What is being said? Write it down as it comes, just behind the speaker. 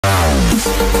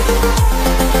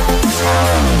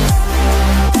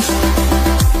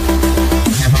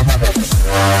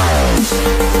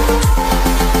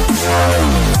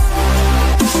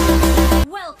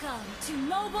Welcome to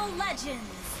Mobile Legends!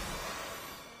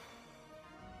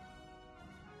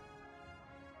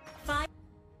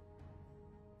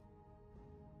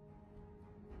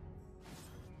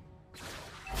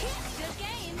 Good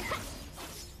game!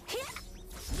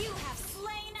 You have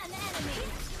slain an enemy!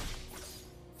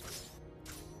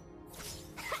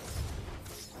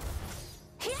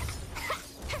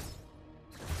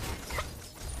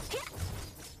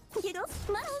 Giggles,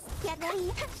 muddles, get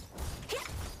ready.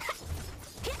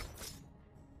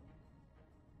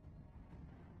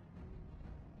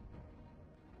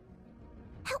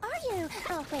 How are you?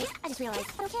 Oh, wait, I just realized.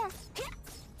 I don't care.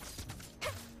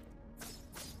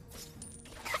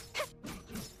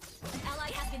 An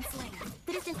ally has been slain.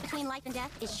 The distance between life and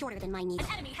death is shorter than my needle.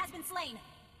 An enemy has been slain.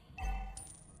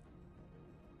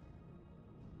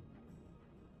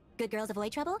 Good girls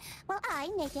avoid trouble, while I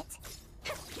make it.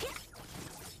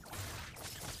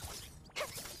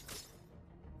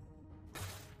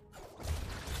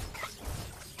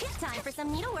 Time for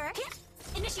some needlework.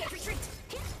 Initiate retreat.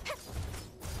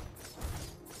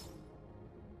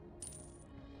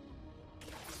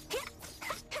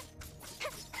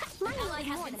 My Ally needle is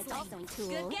has more been than its slain. also in tool.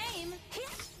 Good game.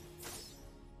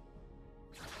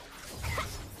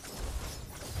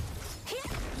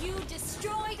 You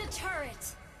destroyed a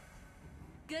turret.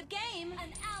 Good game.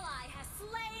 An ally has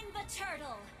slain the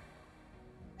turtle.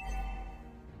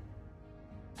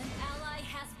 An ally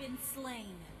has been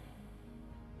slain.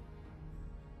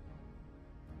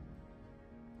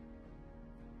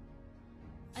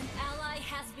 An ally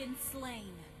has been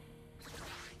slain.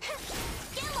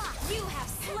 You have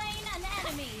slain an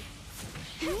enemy.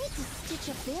 You need to stitch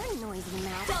a very noisy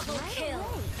mouth. Double right kill.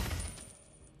 away.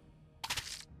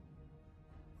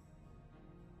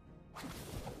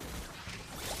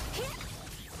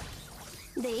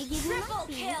 They give me Triple my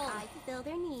fees, kill. I fulfill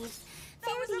their needs. That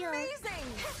Fair was deal. amazing.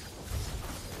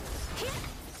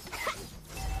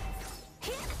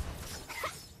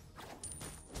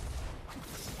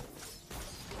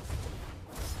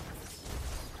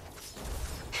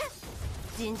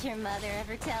 Didn't your mother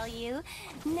ever tell you?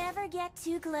 Never get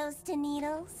too close to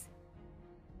needles?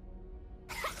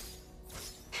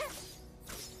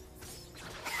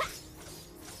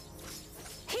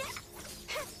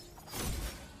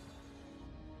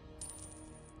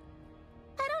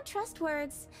 I don't trust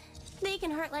words. They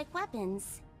can hurt like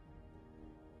weapons.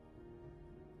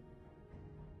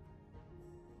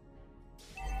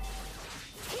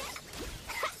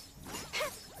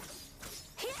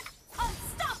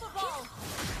 Unstoppable.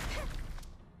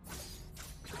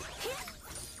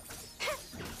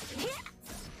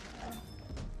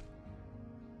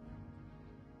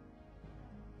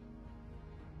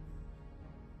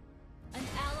 An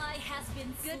ally has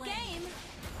been slain. Good game.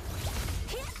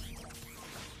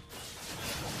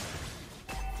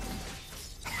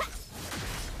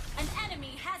 An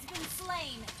enemy has been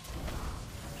slain.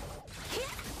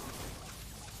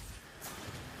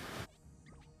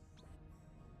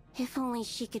 If only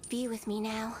she could be with me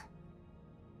now.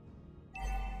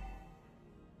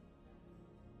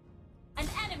 An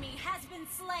enemy has been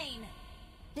slain.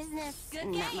 Business, Good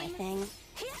not my game. thing.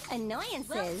 Annoyances.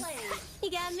 Well played.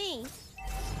 You got me.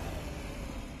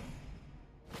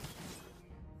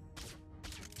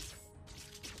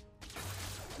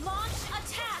 Launch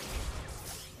attack.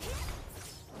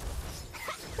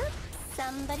 Oops,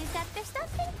 somebody's got their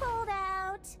stuffing pulled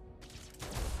out.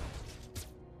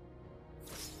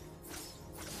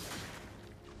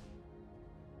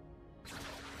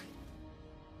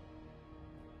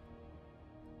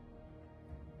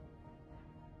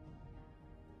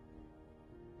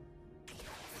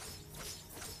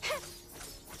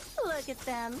 Look at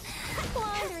them,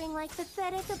 wandering like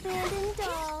pathetic abandoned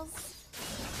dolls.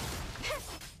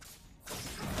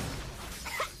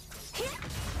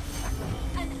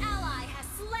 An ally has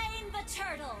slain the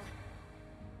turtle.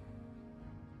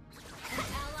 An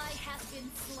ally has been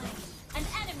slain. An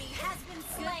enemy has been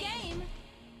slain. Good game.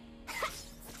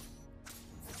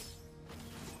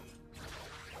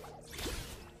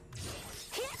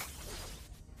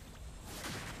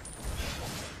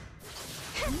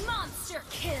 Monster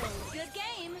kill. Good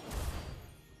game.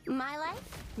 My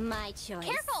life, my choice.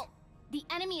 Careful! The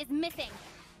enemy is missing.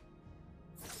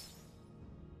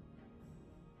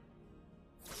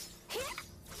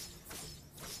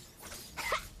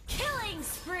 Killing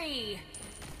spree.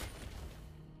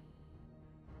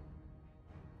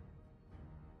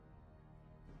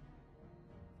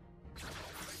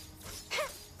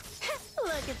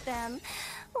 Look at them,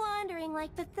 wandering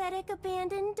like pathetic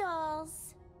abandoned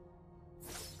dolls.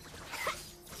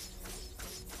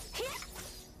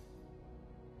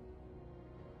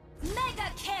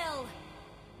 Mega kill!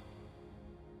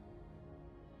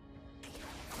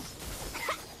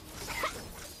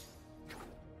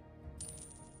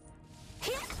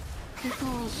 If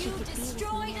only she You could be with me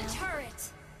destroyed now. a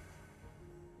turret!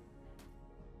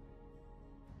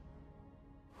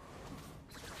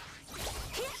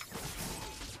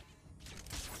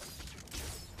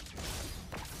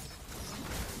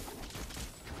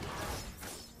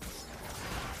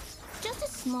 Just a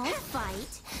small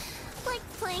fight, like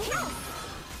playing house.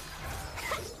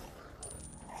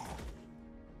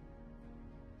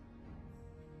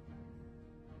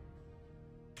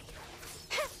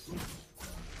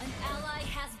 An ally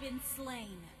has been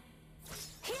slain.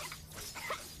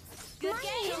 Good My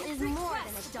game! needle is more than a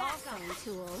Request doll backup.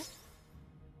 sewing tool.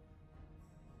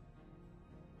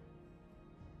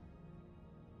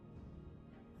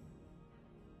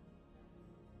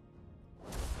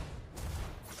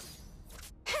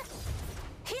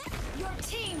 Your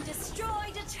team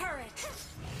destroyed a turret!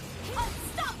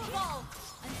 Unstoppable!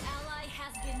 An ally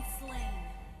has been slain.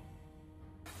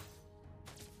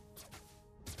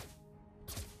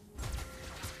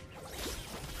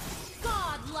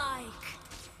 Godlike!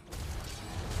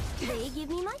 They give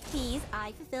me my keys,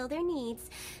 I fulfill their needs.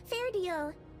 Fair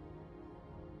deal.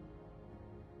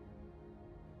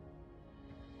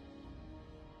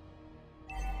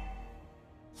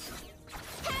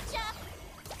 Catch up!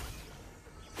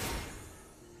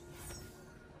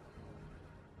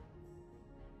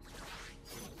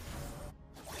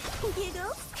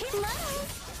 Giggles,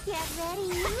 Muddles, get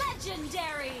ready.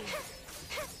 Legendary!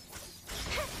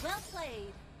 Well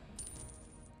played.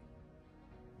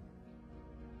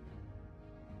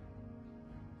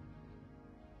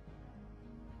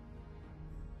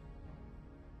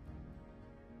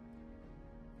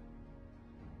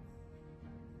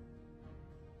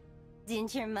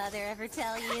 Didn't your mother ever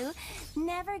tell you?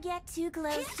 Never get too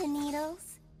close to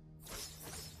needles.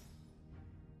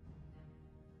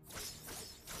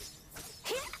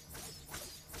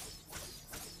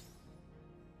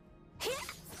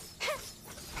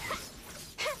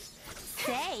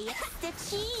 Say the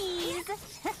cheese.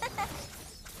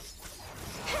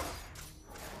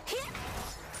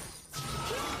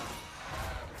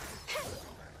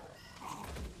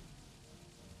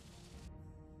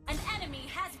 An enemy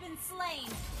has been slain.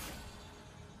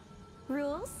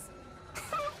 Rules?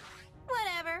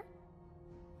 Whatever.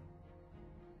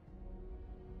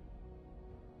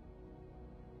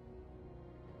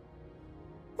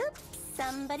 Oops,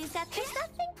 somebody's got their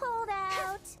stuffing pulled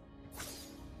out.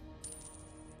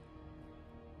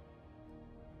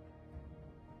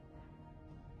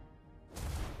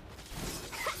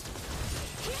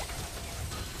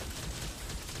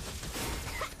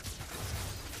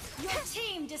 Your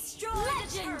team destroyed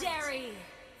Legendary!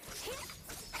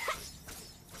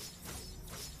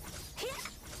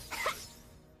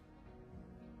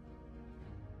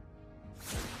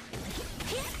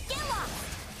 Get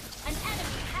lost! An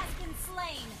enemy has been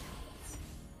slain.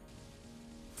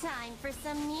 Time for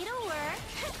some needlework.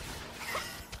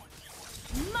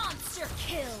 Monster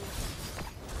kill!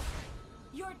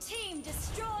 Your team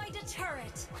destroyed a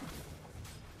turret.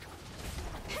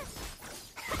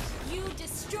 You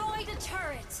destroyed a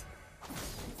turret.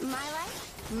 My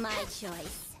life, my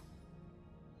choice.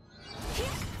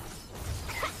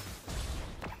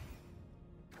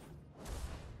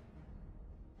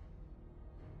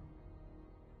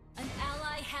 An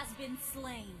ally has been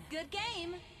slain. Good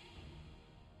game.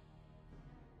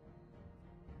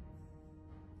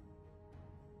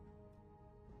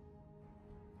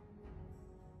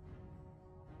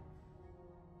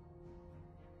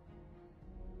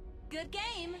 Good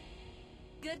game.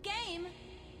 Good game.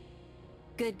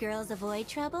 Good girls avoid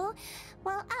trouble,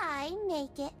 while I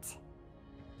make it.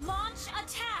 Launch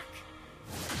attack.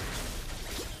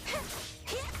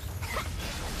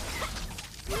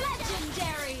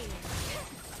 Legendary.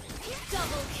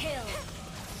 Double kill.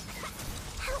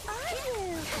 How are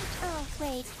you? Oh,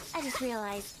 wait, I just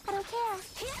realized. I don't care.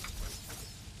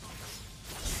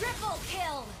 Triple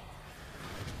kill.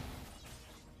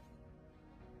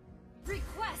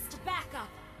 Request backup.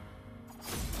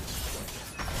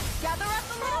 Gather up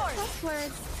the Lord. Last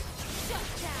words.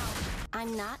 Shut down.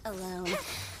 I'm not alone.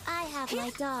 I have my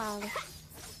doll.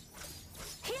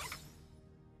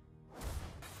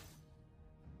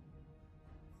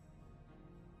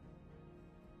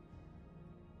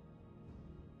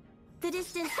 The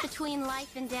distance between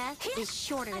life and death is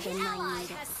shorter An than my ally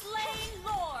needle. has slain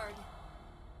Lord.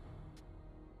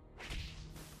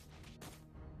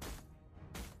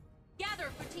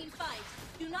 together for team fight.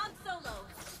 Do not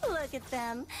solo. Look at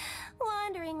them,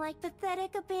 wandering like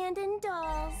pathetic abandoned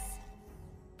dolls.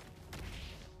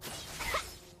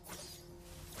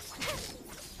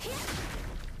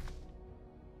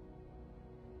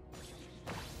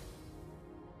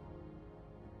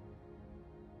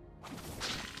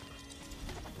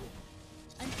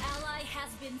 An ally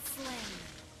has been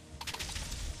slain.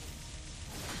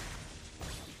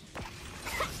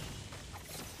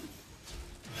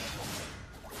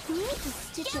 We need to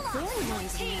stitch up their Your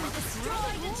nose team now.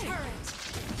 destroyed a turret.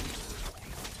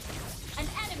 An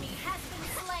enemy has been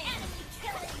slain. Enemy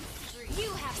killing spree.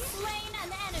 You have slain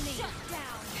an enemy. Shut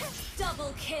down.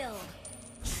 Double kill.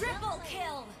 Triple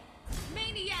kill.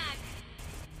 Maniac.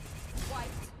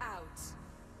 Wiped out.